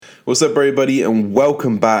What's up, everybody, and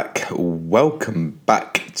welcome back. Welcome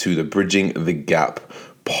back to the Bridging the Gap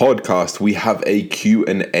podcast. We have a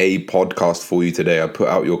Q&A podcast for you today. I put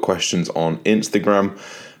out your questions on Instagram,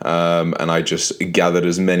 and I just gathered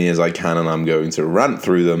as many as I can, and I'm going to rant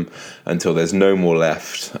through them until there's no more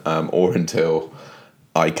left, or until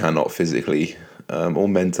I cannot physically or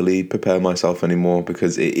mentally prepare myself anymore,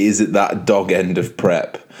 because it is at that dog end of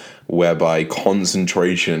prep whereby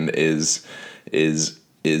concentration is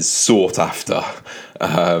sought after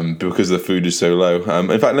because the food is so low.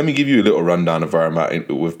 In fact, let me give you a little rundown of where I'm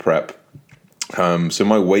at with prep. So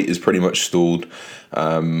my weight is pretty much stalled.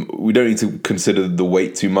 We don't need to consider the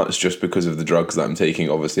weight too much just because of the drugs that I'm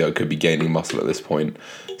taking. Obviously, I could be gaining muscle at this point,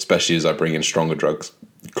 especially as I bring in stronger drugs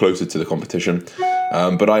closer to the competition.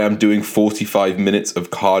 But I am doing 45 minutes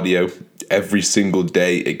of cardio every single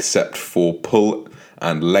day except for pull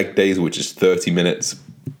and leg days, which is 30 minutes.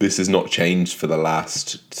 This has not changed for the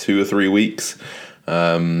last 2 or 3 weeks.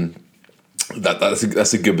 That's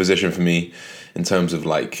a good position for me in terms of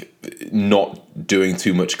like not doing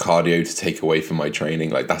too much cardio to take away from my training.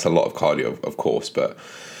 Like, that's a lot of cardio, of course, but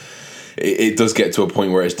it does get to a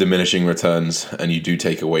point where it's diminishing returns and you do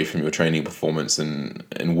take away from your training performance, and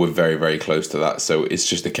we're very, very close to that. So it's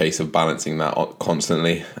just a case of balancing that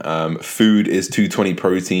constantly. Food is 220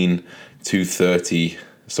 protein, 220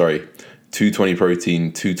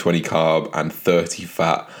 protein, 220 carb, and 30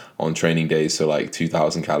 fat on training days. So like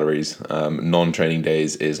 2,000 calories. Non-training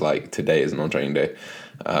days is like, today is a non-training day,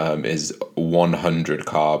 is 100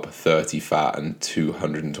 carb, 30 fat, and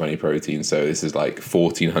 220 protein. So this is like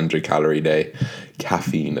 1,400 calorie day,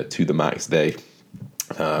 caffeine to the max day.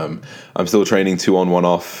 I'm still training 2 on 1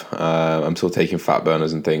 off. I'm still taking fat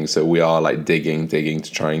burners and things. So we are like digging to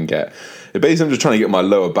try and get. Basically, I'm just trying to get my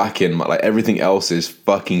lower back in. Like, everything else is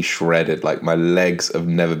fucking shredded. Like, my legs have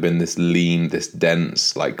never been this lean, this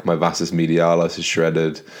dense. Like, my vastus medialis is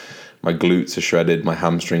shredded. My glutes are shredded. My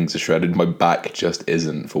hamstrings are shredded. My back just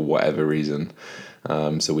isn't, for whatever reason.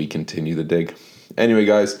 So we continue the dig. Anyway,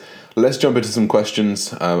 guys, let's jump into some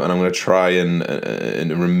questions, and I'm going to try and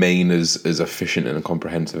remain as efficient and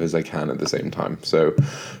comprehensive as I can at the same time. So,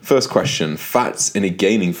 first question: fats in a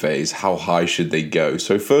gaining phase, how high should they go?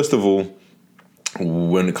 So, first of all,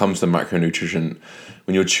 when it comes to macronutrition,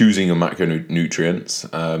 when you're choosing your macronutrients,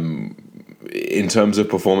 in terms of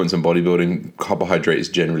performance and bodybuilding, carbohydrates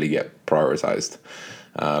generally get prioritized,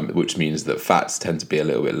 which means that fats tend to be a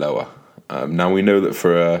little bit lower. Now, we know that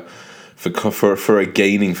for a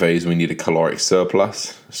gaining phase, we need a caloric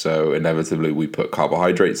surplus. So inevitably, we put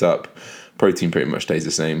carbohydrates up. Protein pretty much stays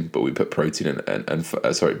the same, but we put protein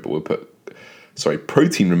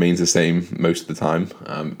protein remains the same most of the time,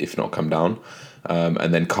 if not come down.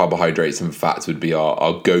 And then carbohydrates and fats would be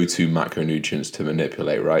our go-to macronutrients to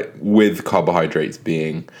manipulate, right? With carbohydrates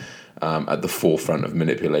being at the forefront of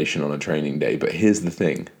manipulation on a training day. But here's the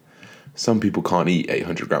thing. Some people can't eat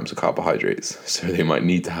 800 grams of carbohydrates, so they might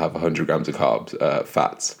need to have 100 grams of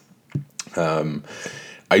fats.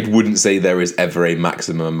 I wouldn't say there is ever a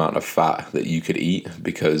maximum amount of fat that you could eat,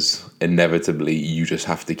 because inevitably you just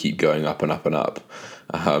have to keep going up and up and up.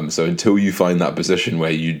 So until you find that position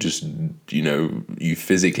where you just, you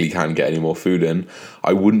physically can't get any more food in,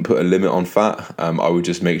 I wouldn't put a limit on fat. I would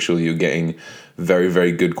just make sure you're getting very,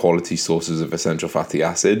 very good quality sources of essential fatty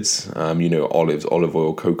acids, olives, olive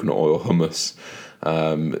oil, coconut oil, hummus,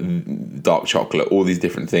 dark chocolate, all these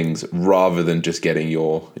different things, rather than just getting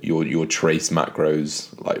your trace macros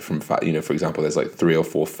like from fat. For example, there's like 3 or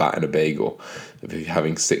 4 fat in a bagel. If you're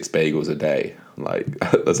having 6 bagels a day, like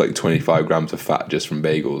that's like 25 grams of fat just from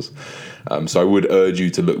bagels. So I would urge you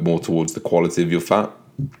to look more towards the quality of your fat.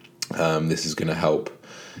 This is going to help.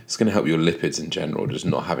 It's going to help your lipids in general, just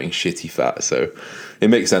not having shitty fat. So it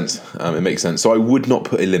makes sense. So I would not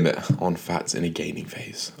put a limit on fats in a gaining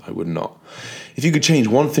phase. I would not. If you could change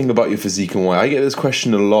one thing about your physique and why, I get this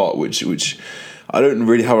question a lot, which I don't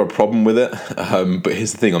really have a problem with it. But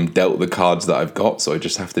here's the thing: I'm dealt the cards that I've got, so I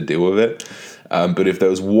just have to deal with it. But if there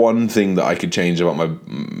was one thing that I could change about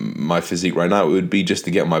my physique right now, it would be just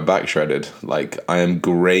to get my back shredded. Like, I am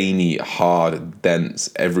grainy, hard, dense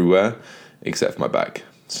everywhere except for my back.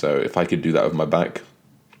 So if I could do that with my back,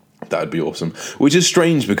 that would be awesome. Which is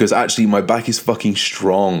strange, because actually my back is fucking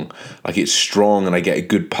strong. Like, it's strong, and I get a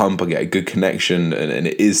good pump, I get a good connection, and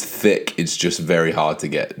it is thick. It's just very hard to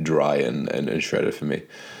get dry and shredded for me.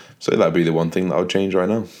 So that would be the one thing that I would change right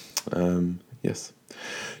now. Yes.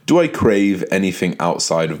 Do I crave anything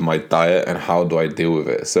outside of my diet, and how do I deal with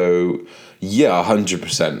it? So yeah,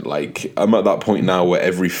 100%. Like, I'm at that point now where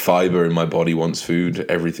every fiber in my body wants food.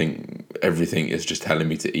 Everything is just telling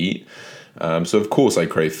me to eat. So of course I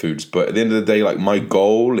crave foods, but at the end of the day, like my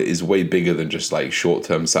goal is way bigger than just like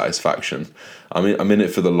short-term satisfaction. I'm in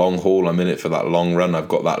it for the long haul. I'm in it for that long run. I've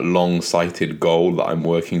got that long-sighted goal that I'm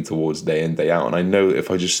working towards day in, day out. And I know that if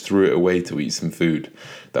I just threw it away to eat some food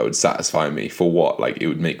that would satisfy me, for what? Like it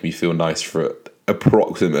would make me feel nice for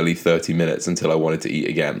approximately 30 minutes until I wanted to eat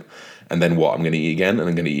again. And then what? I'm going to eat again and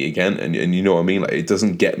I'm going to eat again. And you know what I mean? Like it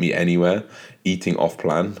doesn't get me anywhere eating off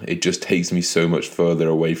plan. It just takes me so much further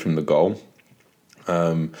away from the goal.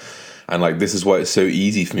 And like this is why it's so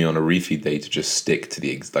easy for me on a refeed day to just stick to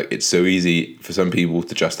like it's so easy for some people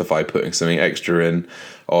to justify putting something extra in.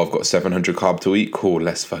 Oh, I've got 700 carb to eat. Cool,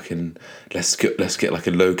 let's get like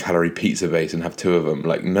a low calorie pizza base and have 2 of them.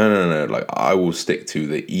 Like no. Like I will stick to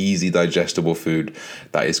the easy digestible food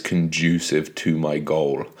that is conducive to my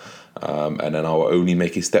goal. And then I'll only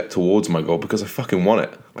make a step towards my goal because I fucking want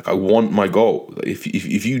it. Like I want my goal.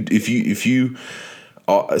 If you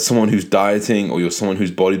are someone who's dieting, or you're someone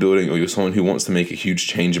who's bodybuilding, or you're someone who wants to make a huge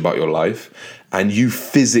change about your life, and you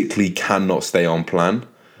physically cannot stay on plan,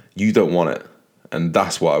 you don't want it. And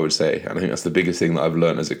that's what I would say. And I think that's the biggest thing that I've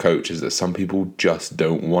learned as a coach, is that some people just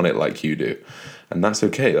don't want it like you do. And that's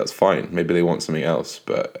okay. That's fine. Maybe they want something else,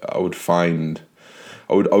 but I would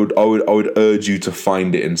urge you to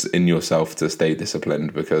find it in yourself to stay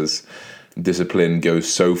disciplined, because discipline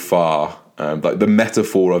goes so far. Like the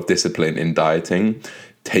metaphor of discipline in dieting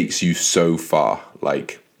takes you so far.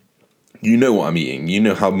 Like, you know what I'm eating. You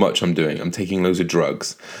know how much I'm doing. I'm taking loads of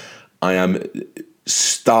drugs. I am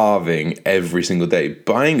starving every single day.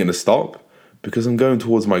 But I ain't going to stop, because I'm going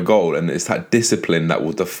towards my goal. And it's that discipline that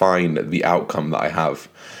will define the outcome that I have.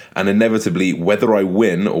 And inevitably, whether I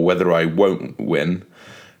win or whether I won't win,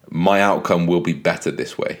 my outcome will be better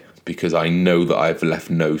this way, because I know that I've left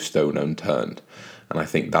no stone unturned. And I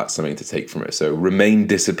think that's something to take from it. So remain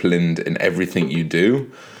disciplined in everything you do.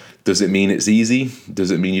 Does it mean it's easy?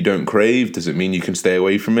 Does it mean you don't crave? Does it mean you can stay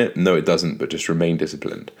away from it? No, it doesn't, but just remain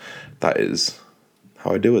disciplined. That is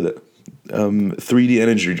how I deal with it. 3D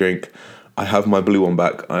energy drink. I have my blue one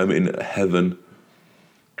back. I'm in heaven.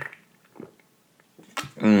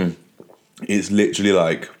 It's literally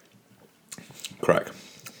like crack,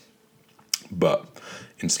 but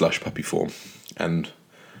in slush puppy form, and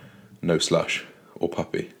no slush or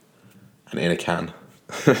puppy, and in a can.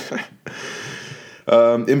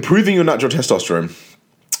 Improving your natural testosterone.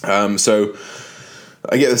 So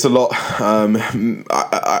I get this a lot.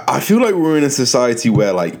 I feel like we're in a society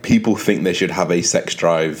where like people think they should have a sex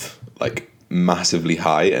drive like massively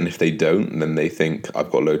high, and if they don't, then they think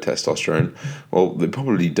I've got low testosterone. Well, they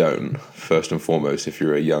probably don't. First and foremost, if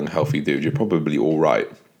you're a young healthy dude, you're probably all right.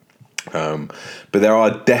 But there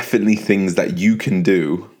are definitely things that you can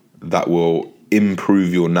do that will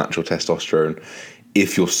improve your natural testosterone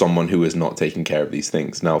if you're someone who is not taking care of these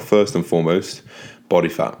things. Now, first and foremost, body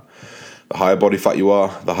fat. The higher body fat you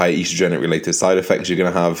are, the higher estrogenic-related side effects you're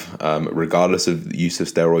going to have, regardless of the use of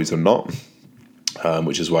steroids or not,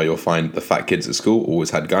 which is why you'll find the fat kids at school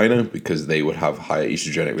always had gyno, because they would have higher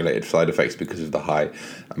estrogenic-related side effects because of the high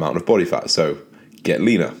amount of body fat. So get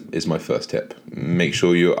leaner is my first tip. Make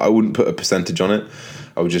sure I wouldn't put a percentage on it.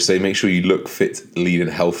 I would just say make sure you look fit, lean,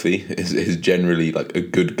 and healthy is generally like a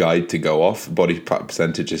good guide to go off. Body fat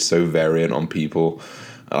percentage is so variant on people.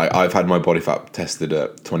 I've had my body fat tested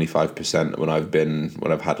at 25% when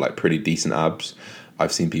I've had like pretty decent abs.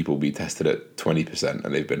 I've seen people be tested at 20%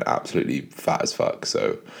 and they've been absolutely fat as fuck.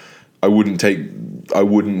 So I wouldn't take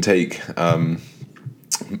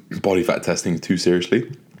body fat testing too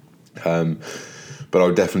seriously. But I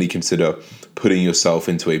would definitely consider putting yourself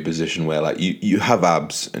into a position where like you have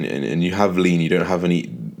abs and you have lean, you don't have any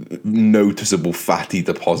noticeable fatty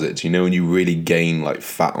deposits, and you really gain like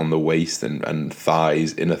fat on the waist and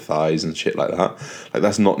thighs, inner thighs and shit like that. Like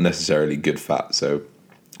that's not necessarily good fat, so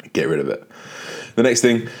get rid of it. The next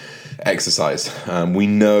thing, exercise. We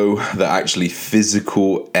know that actually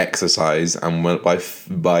physical exercise, and by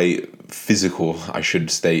physical, I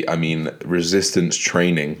should state, I mean resistance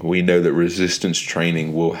training. We know that resistance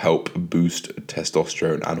training will help boost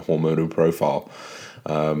testosterone and hormonal profile.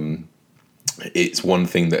 It's one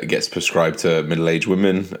thing that gets prescribed to middle-aged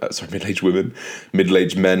men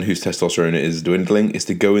whose testosterone is dwindling, is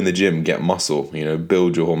to go in the gym, get muscle,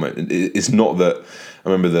 build your hormone. It's not that. I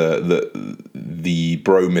remember the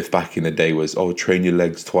bro myth back in the day was, train your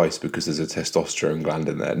legs twice because there's a testosterone gland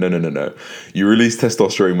in there. No. You release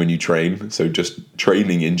testosterone when you train, so just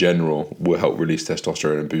training in general will help release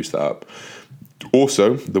testosterone and boost that up.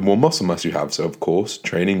 Also, the more muscle mass you have, so of course,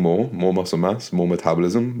 training more muscle mass, more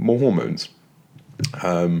metabolism, more hormones.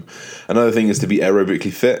 Another thing is to be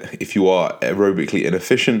aerobically fit. If you are aerobically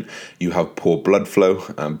inefficient, you have poor blood flow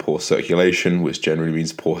and poor circulation, which generally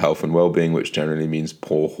means poor health and well-being, which generally means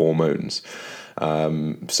poor hormones.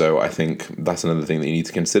 So I think that's another thing that you need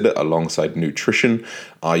to consider alongside nutrition.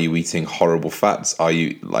 Are you eating horrible fats? Are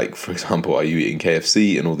you, like, for example, are you eating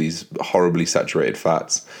KFC and all these horribly saturated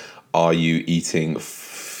fats? Are you eating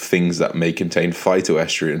things that may contain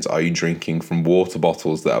phytoestrogens? Are you drinking from water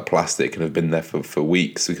bottles that are plastic and have been there for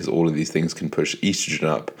weeks? Because all of these things can push estrogen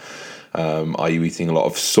up. Are you eating a lot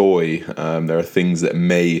of soy? There are things that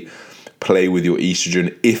may play with your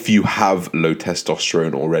estrogen if you have low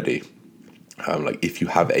testosterone already. Like if you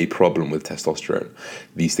have a problem with testosterone,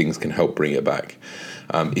 these things can help bring it back.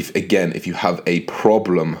 If you have a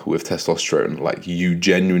problem with testosterone, like you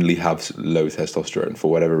genuinely have low testosterone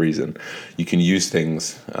for whatever reason, you can use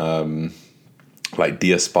things like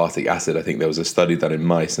D-aspartic acid. I think there was a study done in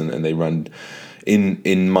mice, and they ran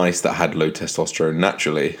in mice that had low testosterone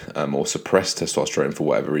naturally, or suppressed testosterone for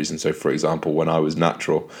whatever reason. So, for example, when I was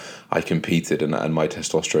natural, I competed and my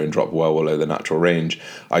testosterone dropped well below the natural range.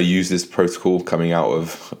 I used this protocol coming out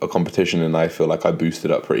of a competition, and I feel like I boosted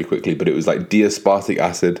up pretty quickly. But it was like D-aspartic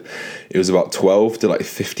acid. It was about 12 to like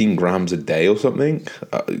 15 grams a day or something.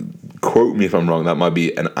 Quote me if I'm wrong. That might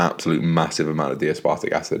be an absolute massive amount of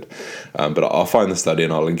D-aspartic acid. But I'll find the study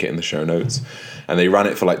and I'll link it in the show notes. And they ran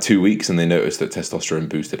it for like 2 weeks, and they noticed that testosterone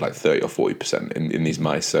boosted like 30 or 40% in these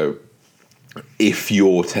mice. So if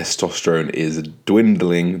your testosterone is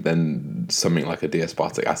dwindling, then something like a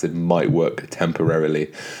D-aspartic acid might work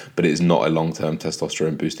temporarily, but it is not a long-term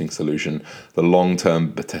testosterone boosting solution. The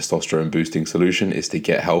long-term testosterone boosting solution is to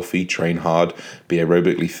get healthy, train hard, be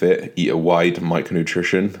aerobically fit, eat a wide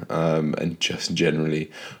micronutrition, and just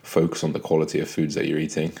generally focus on the quality of foods that you're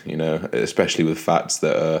eating, you know, especially with fats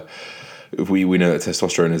that are... We know that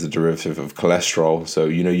testosterone is a derivative of cholesterol, so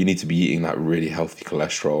you need to be eating that really healthy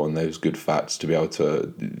cholesterol and those good fats to be able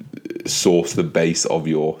to source the base of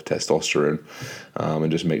your testosterone, and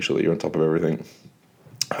just make sure that you're on top of everything.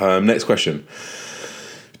 Next question.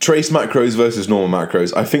 Trace macros versus normal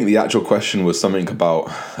macros. I think the actual question was something about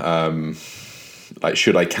like,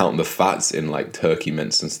 should I count the fats in like turkey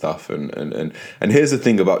mince and stuff? And here's the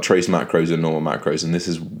thing about trace macros and normal macros, and this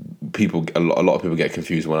is a lot of people get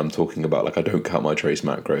confused when I'm talking about, like, I don't count my trace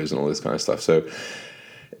macros and all this kind of stuff. So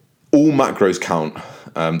all macros count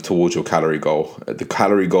towards your calorie goal. The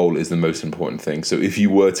calorie goal is the most important thing. So if you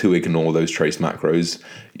were to ignore those trace macros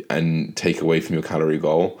and take away from your calorie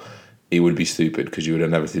goal, it would be stupid, because you would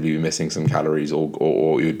inevitably be missing some calories,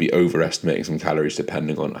 or you would be overestimating some calories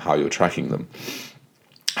depending on how you're tracking them.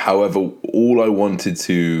 However, all I wanted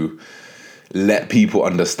to let people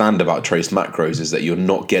understand about trace macros is that you're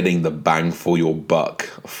not getting the bang for your buck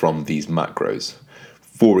from these macros.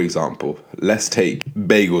 For example, let's take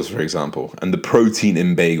bagels, for example, and the protein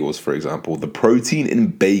in bagels, for example. The protein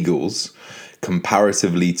in bagels,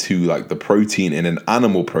 comparatively to like the protein in an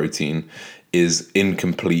animal protein, is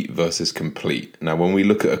incomplete versus complete. Now, when we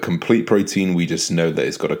look at a complete protein, we just know that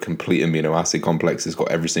it's got a complete amino acid complex. It's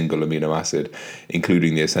got every single amino acid,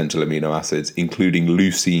 including the essential amino acids, including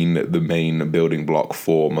leucine, the main building block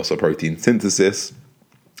for muscle protein synthesis.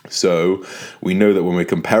 So we know that when we're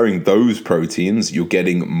comparing those proteins, you're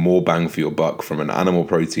getting more bang for your buck from an animal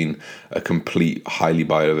protein, a complete, highly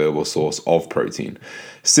bioavailable source of protein.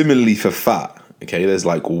 Similarly for fat, okay, there's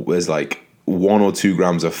like 1 or 2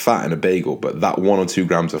 grams of fat in a bagel, but that 1 or 2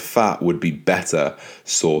 grams of fat would be better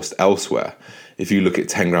sourced elsewhere. If you look at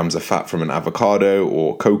 10 grams of fat from an avocado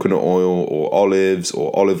or coconut oil or olives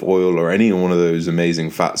or olive oil or any one of those amazing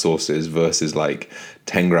fat sources versus like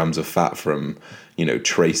 10 grams of fat from,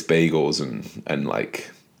 trace bagels and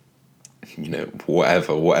like,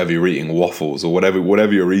 whatever you're eating, waffles or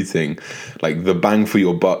whatever you're eating, like the bang for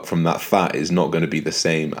your buck from that fat is not going to be the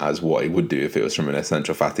same as what it would do if it was from an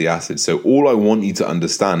essential fatty acid. So all I want you to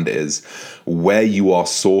understand is where you are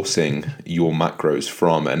sourcing your macros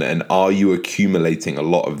from, and are you accumulating a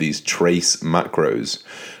lot of these trace macros,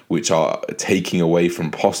 which are taking away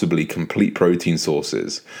from possibly complete protein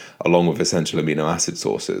sources along with essential amino acid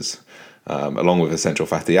sources. Along with essential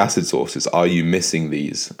fatty acid sources. Are you missing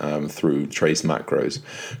these through trace macros?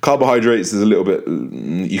 Carbohydrates is a little bit,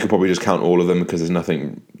 you could probably just count all of them, because there's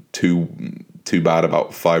nothing too bad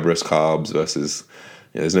about fibrous carbs versus,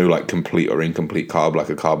 there's no like complete or incomplete carb. Like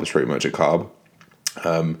a carb is pretty much a carb.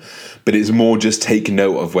 But it's more just take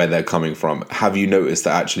note of where they're coming from. Have you noticed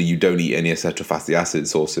that actually you don't eat any essential fatty acid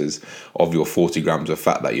sources of your 40 grams of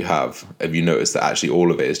fat that you have? Have you noticed that actually all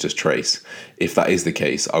of it is just trace? If that is the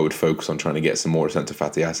case, I would focus on trying to get some more essential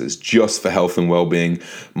fatty acids just for health and well-being,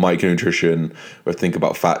 micronutrition, or think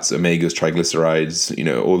about fats, omegas,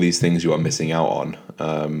 triglycerides, all these things you are missing out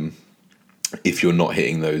on if you're not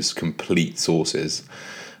hitting those complete sources.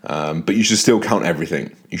 But you should still count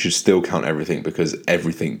everything. You should still count everything because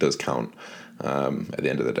everything does count at the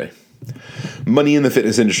end of the day. Money in the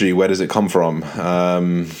fitness industry, where does it come from?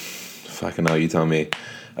 Fucking hell, you tell me.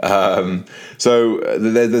 So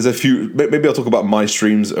there's a few, maybe I'll talk about my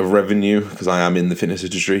streams of revenue because I am in the fitness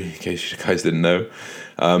industry, in case you guys didn't know.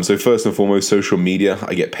 So first and foremost, social media.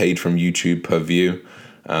 I get paid from YouTube per view.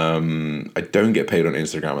 I don't get paid on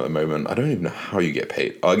Instagram at the moment. I don't even know how you get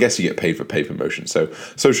paid. I guess you get paid for paid promotions. So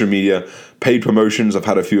social media, paid promotions, I've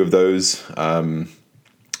had a few of those,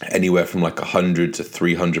 anywhere from like £100 to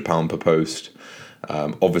 £300 per post.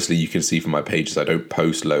 Obviously you can see from my pages, I don't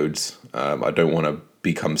post loads. I don't want to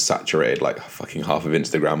become saturated like fucking half of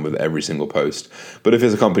Instagram with every single post. But if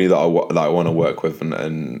it's a company that I want to work with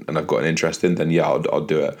and I've got an interest in, then yeah, I'll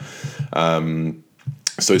do it.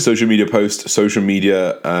 So social media posts, social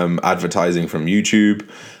media advertising from YouTube,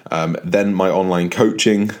 then my online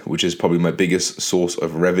coaching, which is probably my biggest source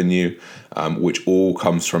of revenue, which all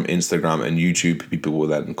comes from Instagram and YouTube. People will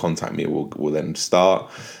then contact me, will then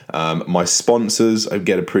start. My sponsors, I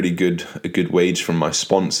get a good wage from my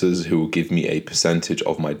sponsors who will give me a percentage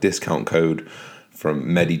of my discount code from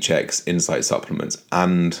Medichecks, Insight Supplements,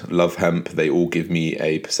 and Love Hemp. They all give me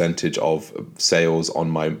a percentage of sales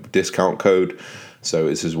on my discount code. So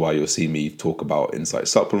this is why you'll see me talk about Insight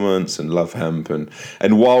Supplements and Love Hemp.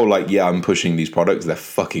 And while I'm pushing these products, they're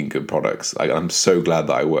fucking good products. I'm so glad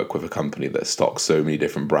that I work with a company that stocks so many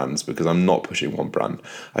different brands because I'm not pushing one brand.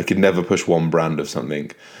 I could never push one brand of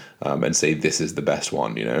something and say this is the best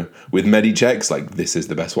one, With Medichecks, this is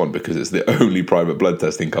the best one because it's the only private blood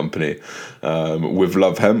testing company. With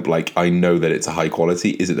Love Hemp, I know that it's a high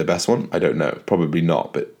quality. Is it the best one? I don't know. Probably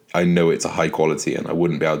not, but I know it's a high quality and I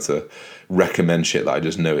wouldn't be able to recommend shit that I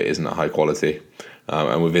just know it isn't a high quality.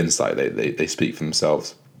 And with Insight, they speak for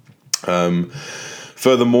themselves.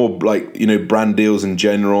 Furthermore, brand deals in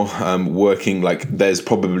general, working, there's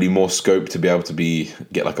probably more scope to be able to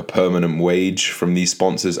get a permanent wage from these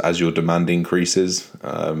sponsors as your demand increases.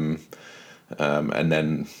 And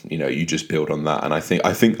then, you just build on that. And I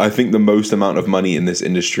think the most amount of money in this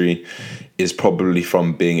industry is probably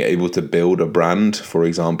from being able to build a brand. For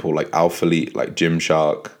example, like Alphalete, like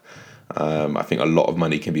Gymshark. I think a lot of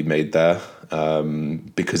money can be made there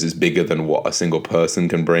because it's bigger than what a single person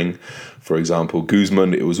can bring. For example,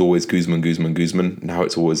 Guzman, it was always Guzman. Now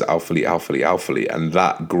it's always Alphalete. And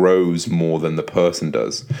that grows more than the person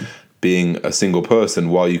does. Being a single person,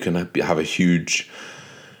 while you can have a huge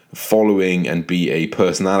following and be a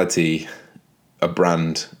personality, a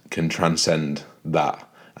brand can transcend that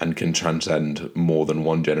and can transcend more than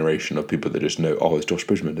one generation of people that just know, oh, it's Josh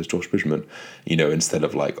Bridgman, instead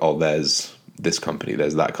of there's this company,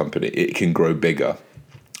 there's that company. It can grow bigger.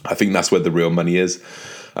 I think that's where the real money is.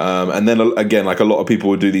 And then again, a lot of people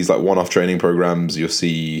would do these one-off training programs. You'll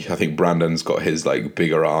see, I think Brandon's got his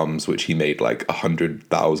bigger arms, which he made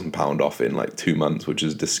 £100,000 off in 2 months, which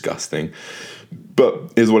is disgusting.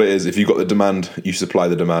 But here's what it is. If you've got the demand, you supply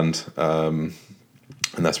the demand.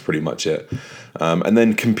 And that's pretty much it. And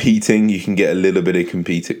then competing, you can get a little bit of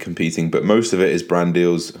competing, but most of it is brand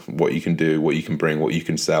deals, what you can do, what you can bring, what you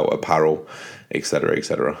can sell, apparel, etc.,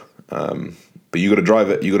 etc. But you got to drive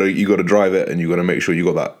it. You got to drive it, and you got to make sure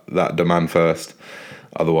you got that demand first.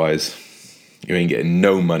 Otherwise, you ain't getting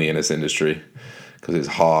no money in this industry because it's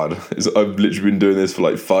hard. I've literally been doing this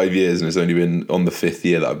for 5 years, and it's only been on the 5th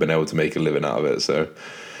year that I've been able to make a living out of it. So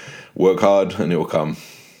work hard, and it will come.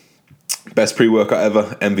 Best pre-workout ever,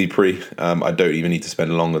 MV Pre. I don't even need to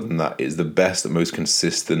spend longer than that. It's the best and most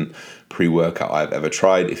consistent pre-workout I've ever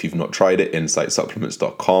tried. If you've not tried it,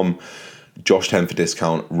 insightsupplements.com. Josh 10 for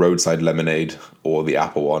discount, Roadside Lemonade, or the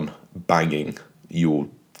Apple one. Banging. You will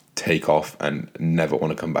take off and never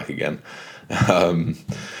want to come back again.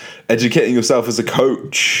 Educating yourself as a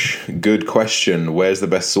coach. Good question. Where's the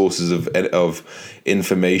best sources of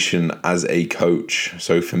information as a coach?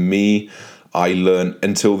 So for me,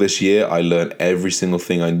 until this year, I learned every single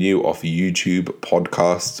thing I knew off YouTube,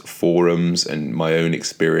 podcasts, forums, and my own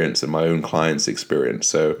experience and my own clients' experience.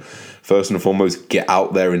 So first and foremost, get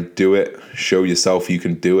out there and do it. Show yourself you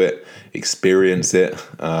can do it. Experience it.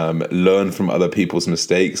 Learn from other people's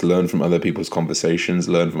mistakes. Learn from other people's conversations.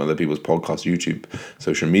 Learn from other people's podcasts, YouTube,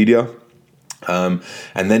 social media. And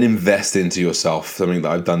then invest into yourself. Something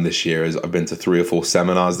that I've done this year is I've been to 3 or 4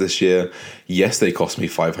 seminars this year. Yes, they cost me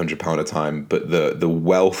 £500 a time, but the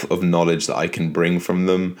wealth of knowledge that I can bring from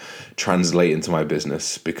them translate into my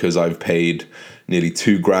business, because I've paid nearly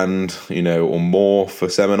 £2,000, or more for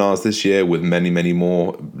seminars this year, with many, many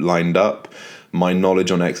more lined up. My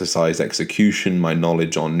knowledge on exercise execution, my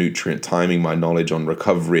knowledge on nutrient timing, my knowledge on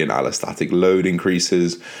recovery and allostatic load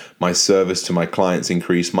increases, my service to my clients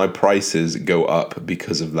increase, my prices go up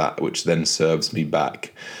because of that, which then serves me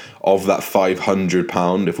back. Of that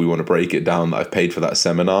 £500, if we want to break it down, that I've paid for that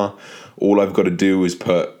seminar, all I've got to do is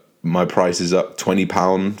put my prices up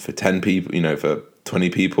 £20 for 10 people, for 20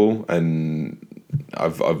 people, and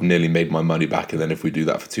I've nearly made my money back. And then if we do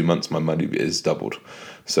that for 2 months, my money is doubled.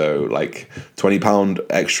 So like £20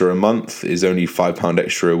 extra a month is only £5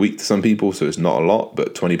 extra a week to some people, so it's not a lot,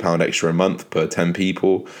 but £20 extra a month per 10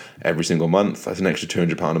 people every single month, that's an extra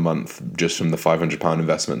 £200 a month just from the £500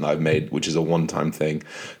 investment that I've made, which is a one-time thing.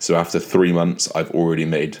 So after 3 months, I've already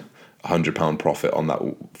made £100 profit on that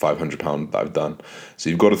 £500 that I've done. So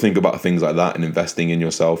you've got to think about things like that and investing in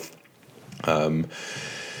yourself.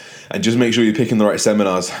 And just make sure you're picking the right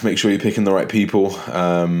seminars, make sure you're picking the right people.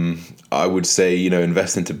 I would say,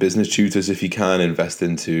 invest into business tutors if you can, invest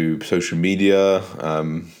into social media,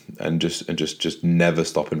 and just never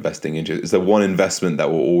stop investing into it. It's the one investment that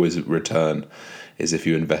will always return, is if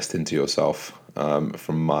you invest into yourself,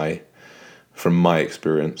 from my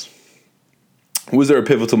experience. Was there a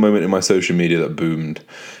pivotal moment in my social media that boomed?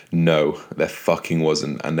 No, there fucking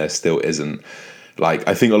wasn't, and there still isn't. Like,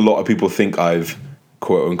 I think a lot of people think I've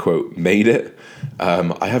quote unquote made it.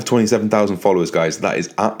 I have 27,000 followers, guys. That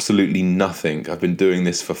is absolutely nothing. I've been doing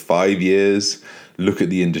this for 5 years. Look at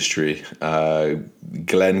the industry.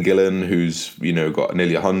 Glenn Gillen, who's got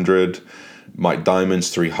nearly 100, Mike Diamond's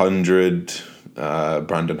 300,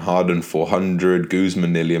 Brandon Harden 400,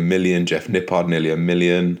 Guzman nearly 1 million, Jeff Nippard nearly 1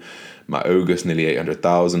 million, Matt August nearly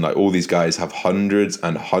 800,000. Like, all these guys have hundreds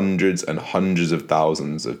and hundreds and hundreds of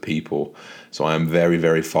thousands of people. So I am very,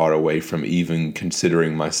 very far away from even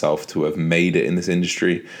considering myself to have made it in this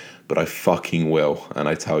industry, but I fucking will, and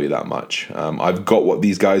I tell you that much. I've got what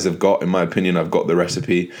these guys have got, in my opinion. I've got the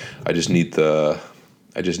recipe. I just need the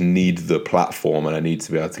platform, and I need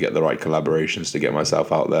to be able to get the right collaborations to get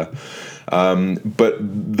myself out there. But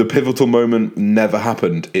the pivotal moment never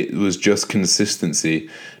happened. It was just consistency.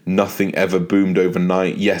 Nothing ever boomed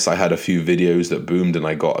overnight. Yes, I had a few videos that boomed and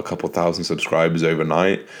I got a couple thousand subscribers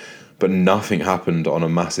overnight, but nothing happened on a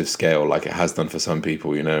massive scale like it has done for some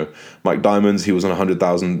people. Mike Diamonds, he was on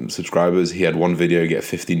 100,000 subscribers. He had one video get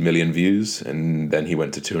 15 million views, and then he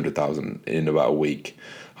went to 200,000 in about a week.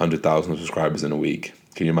 100,000 subscribers in a week.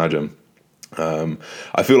 Can you imagine?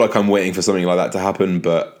 I feel like I'm waiting for something like that to happen,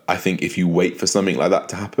 but I think if you wait for something like that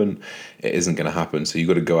to happen, it isn't going to happen. So you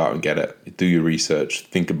got to go out and get it. Do your research.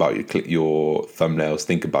 Think about your thumbnails.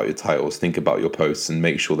 Think about your titles. Think about your posts, and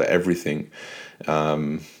make sure that everything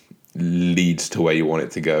leads to where you want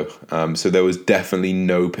it to go. So there was definitely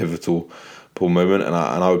no pivotal moment, and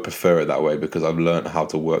I would prefer it that way, because I've learned how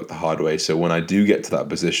to work the hard way. So when I do get to that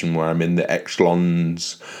position where I'm in the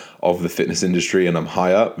echelons of the fitness industry and I'm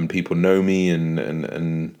high up and people know me,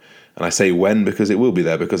 and I say when, because it will be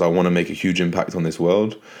there, because I want to make a huge impact on this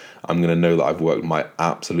world, I'm going to know that I've worked my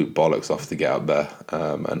absolute bollocks off to get out there,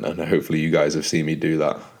 and hopefully you guys have seen me do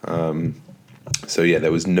that. So yeah,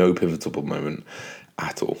 there was no pivotal moment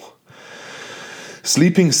at all.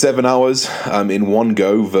 Sleeping 7 hours in one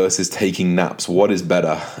go versus taking naps. What is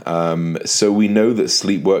better? So we know that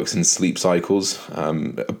sleep works in sleep cycles,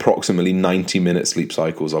 approximately 90-minute sleep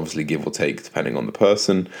cycles, obviously give or take, depending on the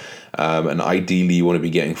person. And ideally, you want to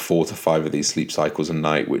be getting 4 to 5 of these sleep cycles a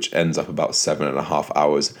night, which ends up about 7.5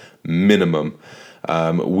 hours minimum.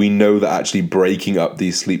 We know that actually breaking up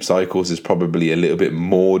these sleep cycles is probably a little bit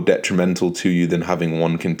more detrimental to you than having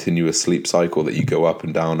one continuous sleep cycle that you go up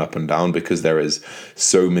and down, because there is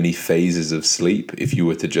so many phases of sleep. If you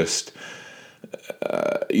were to just,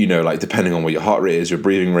 like, depending on what your heart rate is, your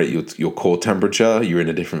breathing rate, your core temperature, you're in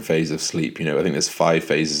a different phase of sleep. I think there's 5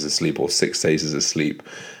 phases of sleep or 6 phases of sleep.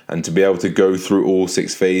 And to be able to go through all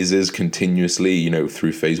 6 phases continuously,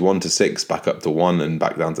 through phase 1 to 6, back up to 1 and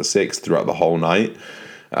back down to 6 throughout the whole night,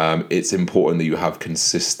 it's important that you have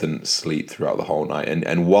consistent sleep throughout the whole night.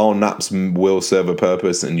 And while naps will serve a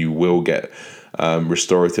purpose and you will get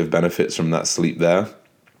restorative benefits from that sleep there,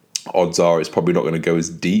 odds are it's probably not going to go as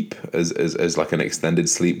deep as like an extended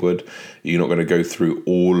sleep would. You're not going to go through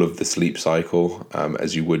all of the sleep cycle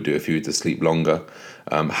as you would do if you were to sleep longer.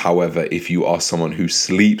 However, if you are someone who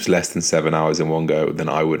sleeps less than 7 hours in one go, then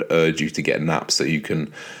I would urge you to get naps so you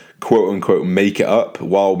can quote unquote make it up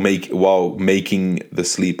while making the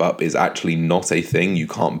sleep up is actually not a thing. You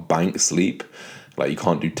can't bank sleep. Like, you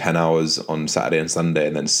can't do 10 hours on Saturday and Sunday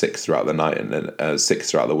and then 6 throughout the night and then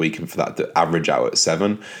 6 throughout the week, and for that to average out at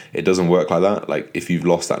 7. It doesn't work like that. Like, if you've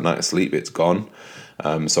lost that night of sleep, it's gone.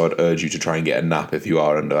 So I'd urge you to try and get a nap if you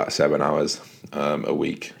are under that 7 hours a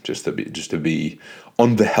week, just to be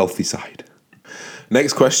on the healthy side.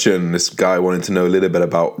 Next question, this guy wanted to know a little bit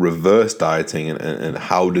about reverse dieting and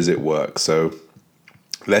how does it work. So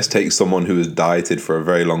let's take someone who has dieted for a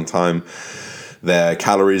very long time. Their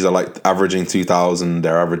calories are like averaging 2,000.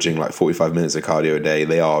 They're averaging like 45 minutes of cardio a day.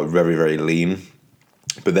 They are very, very lean,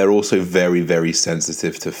 but they're also very, very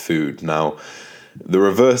sensitive to food. Now, the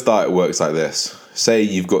reverse diet works like this. Say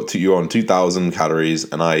you're on 2,000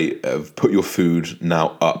 calories and I have put your food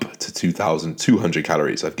now up to 2,200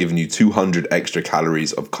 calories. I've given you 200 extra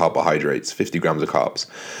calories of carbohydrates, 50 grams of carbs.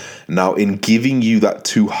 Now, in giving you that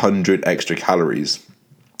 200 extra calories,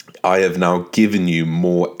 I have now given you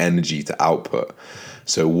more energy to output.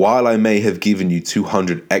 So while I may have given you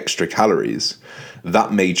 200 extra calories,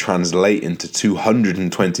 that may translate into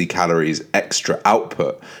 220 calories extra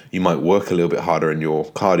output. You might work a little bit harder in your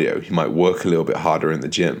cardio. You might work a little bit harder in the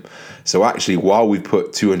gym. So actually, while we've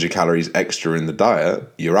put 200 calories extra in the diet,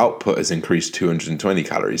 your output has increased 220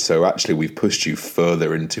 calories. So actually, we've pushed you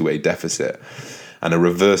further into a deficit. And a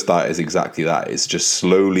reverse diet is exactly that. It's just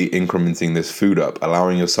slowly incrementing this food up,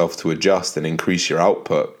 allowing yourself to adjust and increase your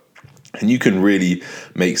output. And you can really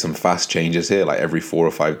make some fast changes here, like every 4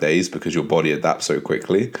 or 5 days, because your body adapts so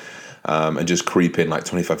quickly. And just creep in like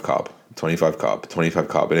 25 carb, 25 carb, 25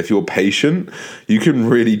 carb. And if you're patient, you can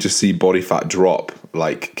really just see body fat drop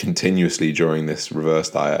like continuously during this reverse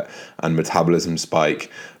diet, and metabolism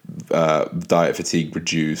spike, diet fatigue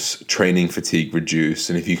reduce, training fatigue reduce.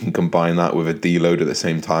 And if you can combine that with a deload at the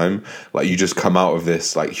same time, like you just come out of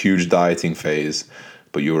this like huge dieting phase,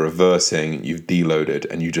 but you're reversing, you've deloaded,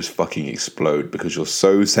 and you just fucking explode because you're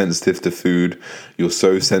so sensitive to food, you're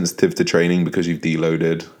so sensitive to training because you've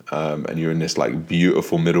deloaded, and you're in this like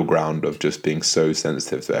beautiful middle ground of just being so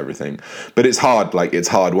sensitive to everything. But it's hard,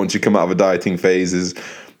 once you come out of a dieting phase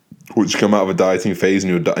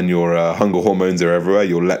and your hunger hormones are everywhere,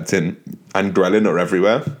 your leptin and ghrelin are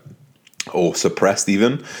everywhere, or suppressed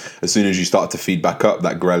even. As soon as you start to feed back up,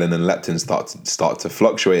 that ghrelin and leptin start to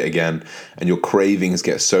fluctuate again, and your cravings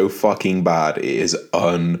get so fucking bad, it is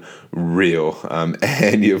unreal.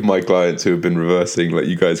 Any of my clients who have been reversing, like,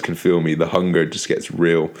 you guys can feel me, the hunger just gets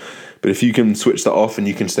real. But if you can switch that off and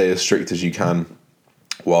you can stay as strict as you can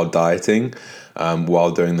while dieting,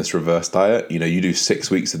 while doing this reverse diet, you do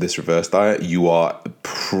 6 weeks of this reverse diet, you are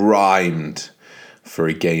primed for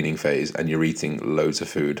a gaining phase, and you're eating loads of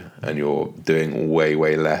food and you're doing way,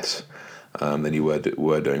 way less than you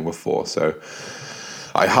were doing before. So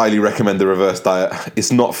I highly recommend the reverse diet.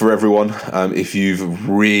 It's not for everyone. If you've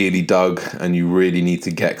really dug and you really need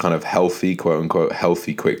to get kind of healthy, quote unquote,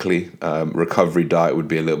 healthy quickly, recovery diet would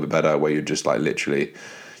be a little bit better, where you're just like literally,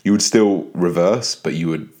 you would still reverse, but you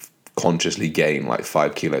would consciously gain like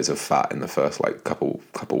 5 kilos of fat in the first like couple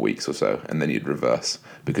weeks or so, and then you'd reverse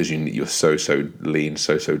because you're so lean,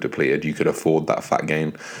 so depleted. You could afford that fat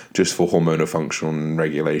gain just for hormonal function,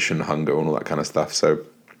 regulation, hunger, and all that kind of stuff. So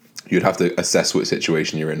you'd have to assess what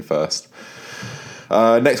situation you're in first.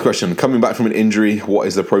 Next question, coming back from an injury, what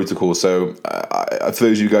is the protocol? So for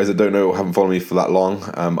those of you guys that don't know or haven't followed me for that long,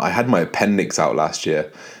 I had my appendix out last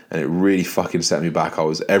year, and it really fucking set me back.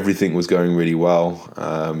 Everything was going really well.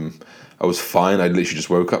 I was fine. I literally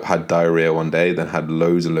just woke up, had diarrhea one day, then had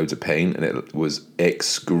loads and loads of pain, and it was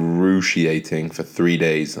excruciating for 3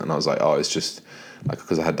 days. And I was like, it's just like,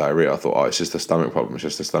 because I had diarrhea, I thought, it's just a stomach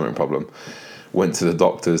problem. Went to the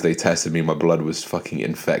doctors, they tested me, my blood was fucking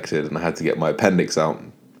infected, and I had to get my appendix out.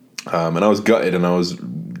 And I was gutted, and I was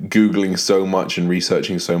Googling so much and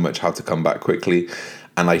researching so much how to come back quickly,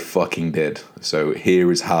 and I fucking did. So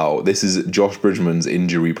here is how. This is Josh Bridgman's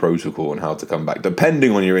injury protocol and how to come back,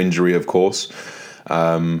 depending on your injury, of course.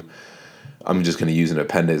 I'm just going to use an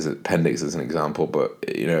appendix as an example, but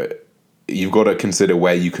you've got to consider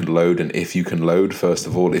where you can load and if you can load, first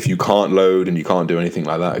of all. If you can't load and you can't do anything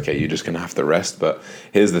like that, okay, you're just going to have to rest. But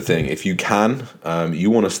here's the thing. If you can,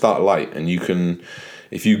 you want to start light, and you can,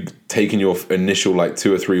 if you've taken your initial like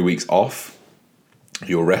 2 or 3 weeks off,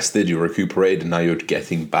 you're rested, you're recuperated, and now you're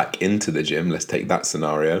getting back into the gym. Let's take that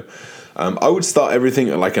scenario. I would start everything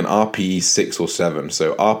at like an RPE 6 or 7.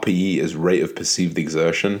 So RPE is rate of perceived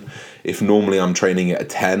exertion. If normally I'm training at a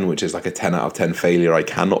 10, which is like a 10 out of 10 failure, I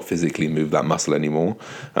cannot physically move that muscle anymore.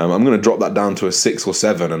 I'm going to drop that down to a 6 or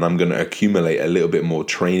 7, and I'm going to accumulate a little bit more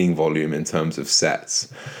training volume in terms of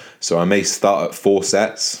sets. So I may start at 4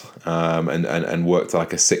 sets, and work to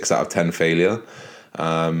like a 6 out of 10 failure.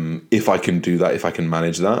 If I can do that, if I can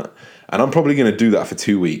manage that. And I'm probably going to do that for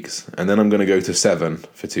 2 weeks. And then I'm going to go to 7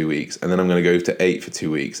 for 2 weeks. And then I'm going to go to 8 for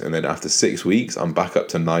 2 weeks. And then after 6 weeks, I'm back up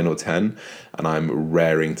to 9 or 10. And I'm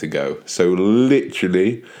raring to go. So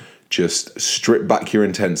literally just strip back your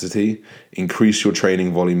intensity, increase your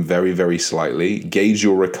training volume very, very slightly, gauge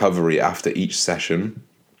your recovery after each session.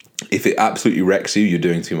 If it absolutely wrecks you, you're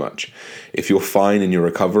doing too much. If you're fine and you're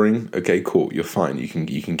recovering, okay, cool, you're fine. You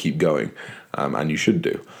can keep going, and you should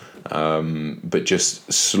do. But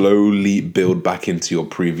just slowly build back into your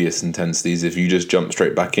previous intensities. If you just jump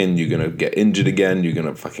straight back in, you're going to get injured again, you're going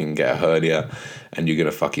to fucking get a hernia, and you're going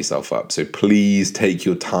to fuck yourself up. So please take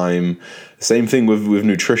your time. Same thing with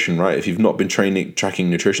nutrition, right? If you've not been tracking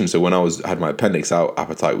nutrition, so when I had my appendix out,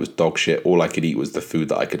 appetite was dog shit. All I could eat was the food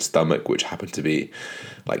that I could stomach, which happened to be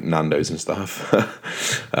like Nando's and stuff.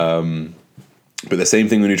 But the same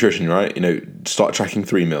thing with nutrition, right? Start tracking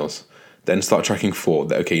 3 meals. Then start tracking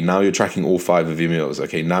 4. Okay, now you're tracking all 5 of your meals.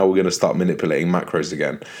 Okay, now we're going to start manipulating macros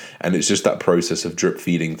again. And it's just that process of drip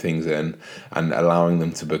feeding things in and allowing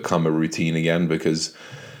them to become a routine again, because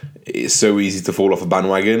it's so easy to fall off a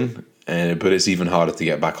bandwagon, but it's even harder to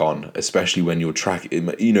get back on, especially when you're tracking,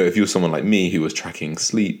 if you're someone like me who was tracking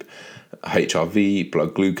sleep, HRV,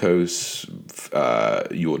 blood glucose,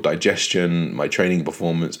 your digestion, my training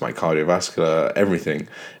performance, my cardiovascular, everything.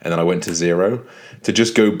 And then I went to 0. To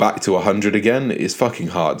just go back to 100 again is fucking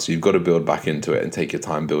hard. So you've got to build back into it and take your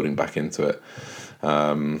time building back into it.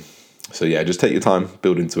 So yeah, just take your time,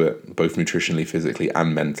 build into it, both nutritionally, physically,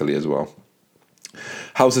 and mentally as well.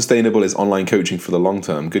 How sustainable is online coaching for the long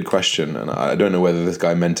term? Good question. And I don't know whether this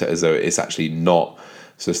guy meant it as though it's actually not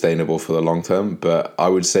sustainable for the long term, but I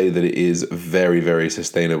would say that it is very, very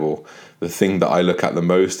sustainable. The thing that I look at the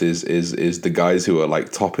most is the guys who are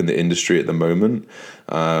like top in the industry at the moment.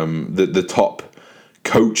 The top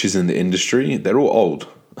coaches in the industry, they're all old.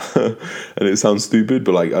 And it sounds stupid,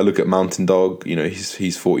 but like I look at Mountain Dog,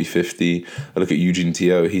 he's 40, 50. I look at Eugene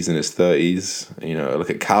Teo, he's in his 30s. I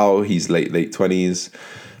look at Cal, he's late 20s.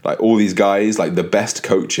 Like all these guys, like the best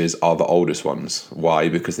coaches are the oldest ones. Why?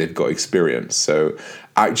 Because they've got experience. So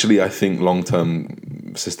actually, I think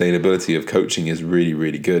long-term sustainability of coaching is really,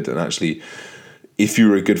 really good. And actually, if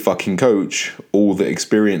you're a good fucking coach, all the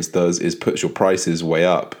experience does is puts your prices way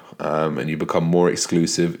up. And you become more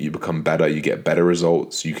exclusive, you become better, you get better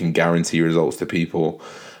results, you can guarantee results to people,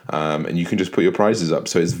 and you can just put your prices up.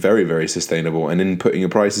 So it's very, very sustainable. And in putting your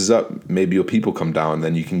prices up, maybe your people come down,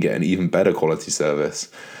 then you can get an even better quality service.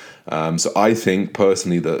 So I think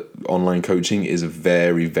personally that online coaching is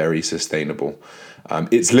very, very sustainable.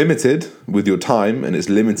 It's limited with your time, and it's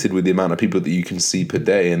limited with the amount of people that you can see per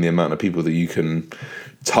day and the amount of people that you can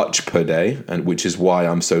touch per day, and which is why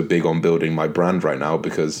I'm so big on building my brand right now,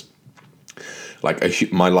 because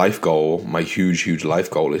my life goal, my huge life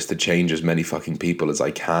goal is to change as many fucking people as I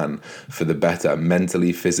can for the better,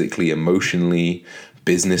 mentally, physically, emotionally,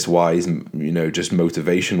 business-wise, just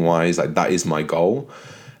motivation-wise. Like that is my goal.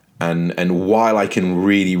 And while I can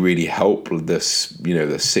really, really help this,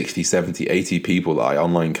 the 60, 70, 80 people that I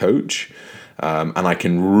online coach, and I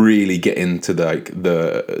can really get into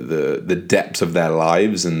the depths of their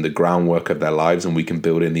lives and the groundwork of their lives, and we can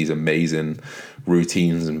build in these amazing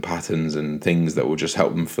routines and patterns and things that will just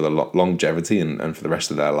help them for the longevity and for the rest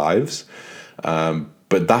of their lives.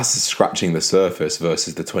 But that's scratching the surface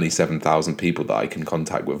versus the 27,000 people that I can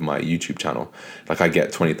contact with my YouTube channel. Like I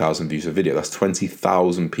get 20,000 views a video. That's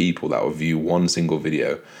 20,000 people that will view one single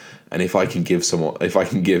video. And if I can give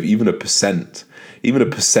even a percent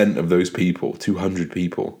of those people, 200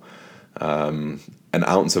 people, an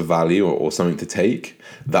ounce of value or something to take,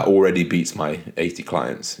 that already beats my 80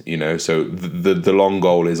 clients, So the long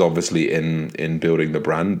goal is obviously in building the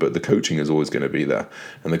brand, but the coaching is always going to be there.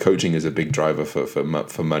 And the coaching is a big driver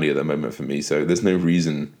for money at the moment for me. So there's no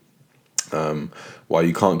reason why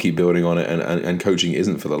you can't keep building on it, and coaching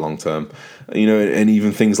isn't for the long term. And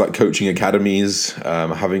even things like coaching academies,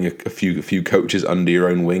 having a few coaches under your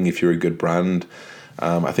own wing if you're a good brand,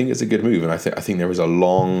 I think it's a good move. And I think there is a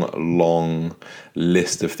long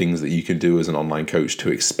list of things that you can do as an online coach to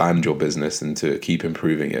expand your business and to keep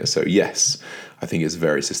improving it. So yes, I think it's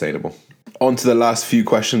very sustainable. On to the last few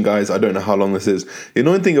questions, guys. I don't know how long this is. The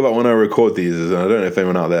annoying thing about when I record these is, and I don't know if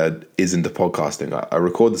anyone out there is into podcasting, I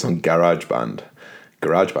record this on GarageBand,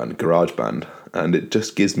 and it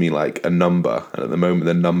just gives me like a number. And at the moment,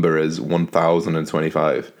 the number is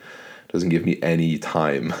 1,025. It doesn't give me any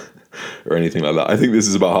time or anything like that. I think this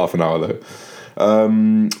is about half an hour though.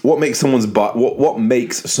 What makes someone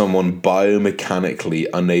biomechanically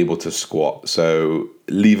unable to squat? So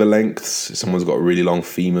lever lengths. Someone's got really long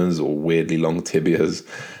femurs or weirdly long tibias.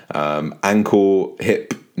 Ankle,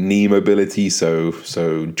 hip, knee mobility, so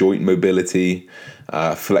joint mobility,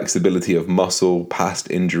 flexibility of muscle, past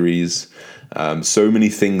injuries. So many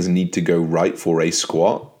things need to go right for a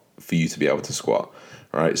squat for you to be able to squat.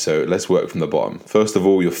 All right, so let's work from the bottom. First of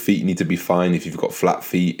all, your feet need to be fine. If you've got flat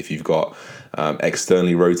feet, if you've got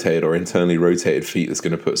externally rotated or internally rotated feet, that's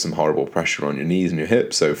going to put some horrible pressure on your knees and your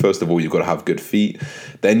hips. So first of all, you've got to have good feet.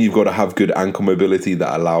 Then you've got to have good ankle mobility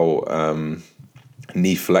that allow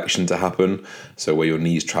knee flexion to happen. So where your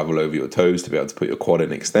knees travel over your toes to be able to put your quad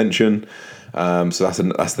in extension. So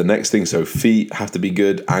that's the next thing. So feet have to be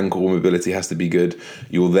good, ankle mobility has to be good.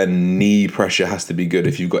 Your then knee pressure has to be good.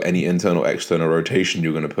 If you've got any internal, external rotation,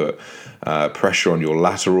 you're going to put pressure on your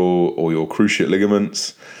lateral or your cruciate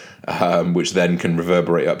ligaments, which then can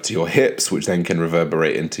reverberate up to your hips, which then can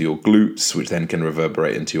reverberate into your glutes, which then can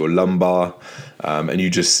reverberate into your lumbar. And you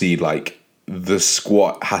just see like the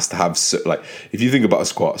squat has to have, like, if you think about a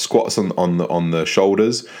squat's on the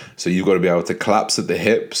shoulders, so you've got to be able to collapse at the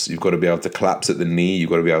hips, you've got to be able to collapse at the knee, you've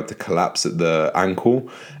got to be able to collapse at the ankle,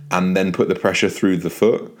 and then put the pressure through the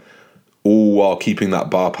foot, all while keeping that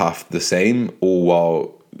bar path the same, all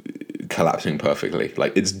while collapsing perfectly.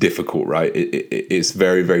 Like, it's difficult, right? It's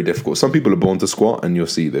very, very difficult. Some people are born to squat, and you'll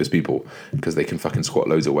see those people because they can fucking squat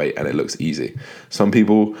loads of weight and it looks easy. Some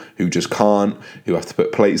people who just can't, who have to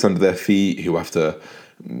put plates under their feet, who have to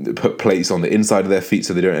put plates on the inside of their feet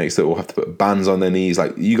so they don't exit, or have to put bands on their knees.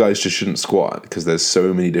 Like, you guys just shouldn't squat because there's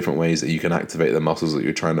so many different ways that you can activate the muscles that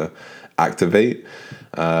you're trying to activate.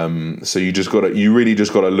 So you really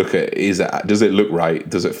just gotta look at, does it look right?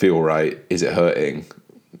 Does it feel right? Is it hurting?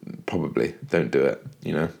 Probably don't do it,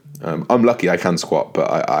 you know. I'm lucky I can squat,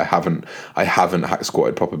 but I haven't hack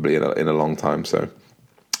squatted properly in a long time, so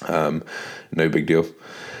no big deal.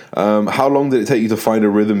 How long did it take you to find a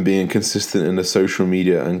rhythm being consistent in a social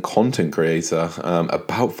media and content creator?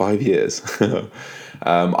 About 5 years.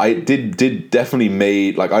 I did definitely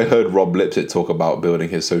made, like, I heard Rob Lipsett talk about building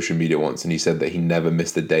his social media once, and he said that he never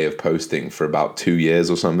missed a day of posting for about 2 years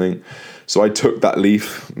or something. So I took that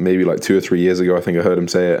leaf maybe like 2 or 3 years ago. I think I heard him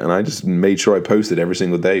say it, and I just made sure I posted every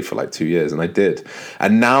single day for like 2 years, and I did.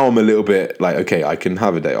 And now I'm a little bit like, okay, I can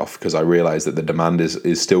have a day off because I realize that the demand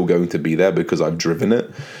is still going to be there because I've driven it.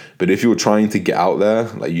 But if you're trying to get out there,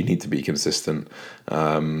 like, you need to be consistent.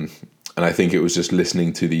 And I think it was just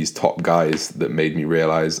listening to these top guys that made me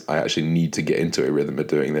realize I actually need to get into a rhythm of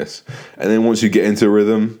doing this. And then once you get into a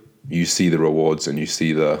rhythm, you see the rewards and you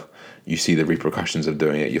see the repercussions of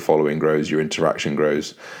doing it. Your following grows, your interaction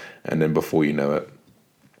grows, and then before you know it,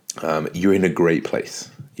 you're in a great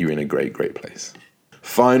place. You're in a great place.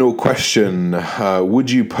 Final question. Would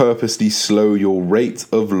you purposely slow your rate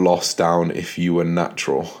of loss down if you were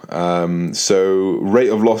natural? So rate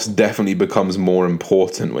of loss definitely becomes more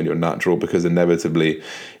important when you're natural, because inevitably,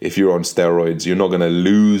 if you're on steroids, you're not going to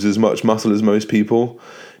lose as much muscle as most people,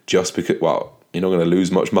 just because, well, you're not going to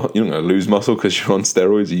lose much muscle. You're not going to lose muscle because you're on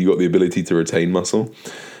steroids. You got the ability to retain muscle.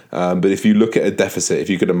 But if you look at a deficit, if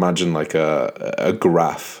you could imagine like a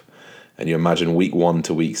graph, and you imagine week 1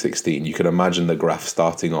 to week 16, you can imagine the graph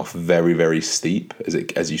starting off very, very steep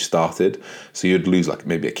as you started. So you'd lose like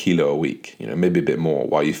maybe a kilo a week, you know, maybe a bit more.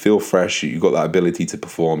 While you feel fresh, you got that ability to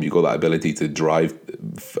perform, you got that ability to drive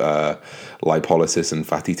lipolysis and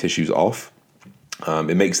fatty tissues off.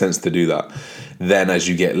 It makes sense to do that. Then as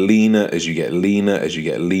you get leaner,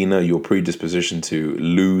 your predisposition to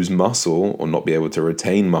lose muscle or not be able to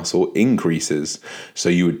retain muscle increases. So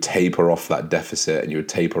you would taper off that deficit and you would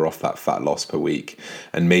taper off that fat loss per week.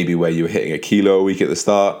 And maybe where you were hitting a kilo a week at the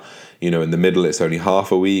start, you know, in the middle it's only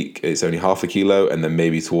half a week, it's only half a kilo, and then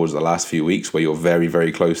maybe towards the last few weeks where you're very,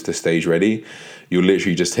 very close to stage ready, you're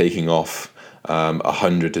literally just taking off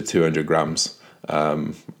 100 to 200 grams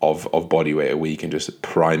of body weight a week and just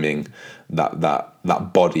priming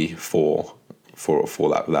that body for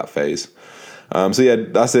that phase. So yeah,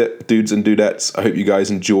 that's it, dudes and dudettes. I hope you guys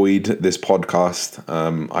enjoyed this podcast.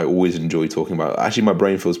 I always enjoy talking about it. Actually, my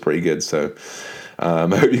brain feels pretty good, so I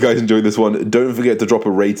hope you guys enjoyed this one. Don't forget to drop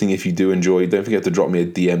a rating if you do enjoy. Don't forget to drop me a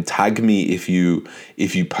DM. Tag me if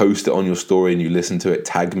you post it on your story and you listen to it.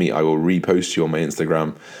 Tag me. I will repost you on my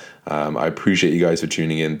Instagram. I appreciate you guys for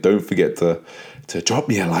tuning in. Don't forget to drop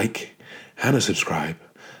me a like and a subscribe,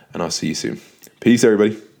 and I'll see you soon. Peace,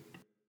 everybody.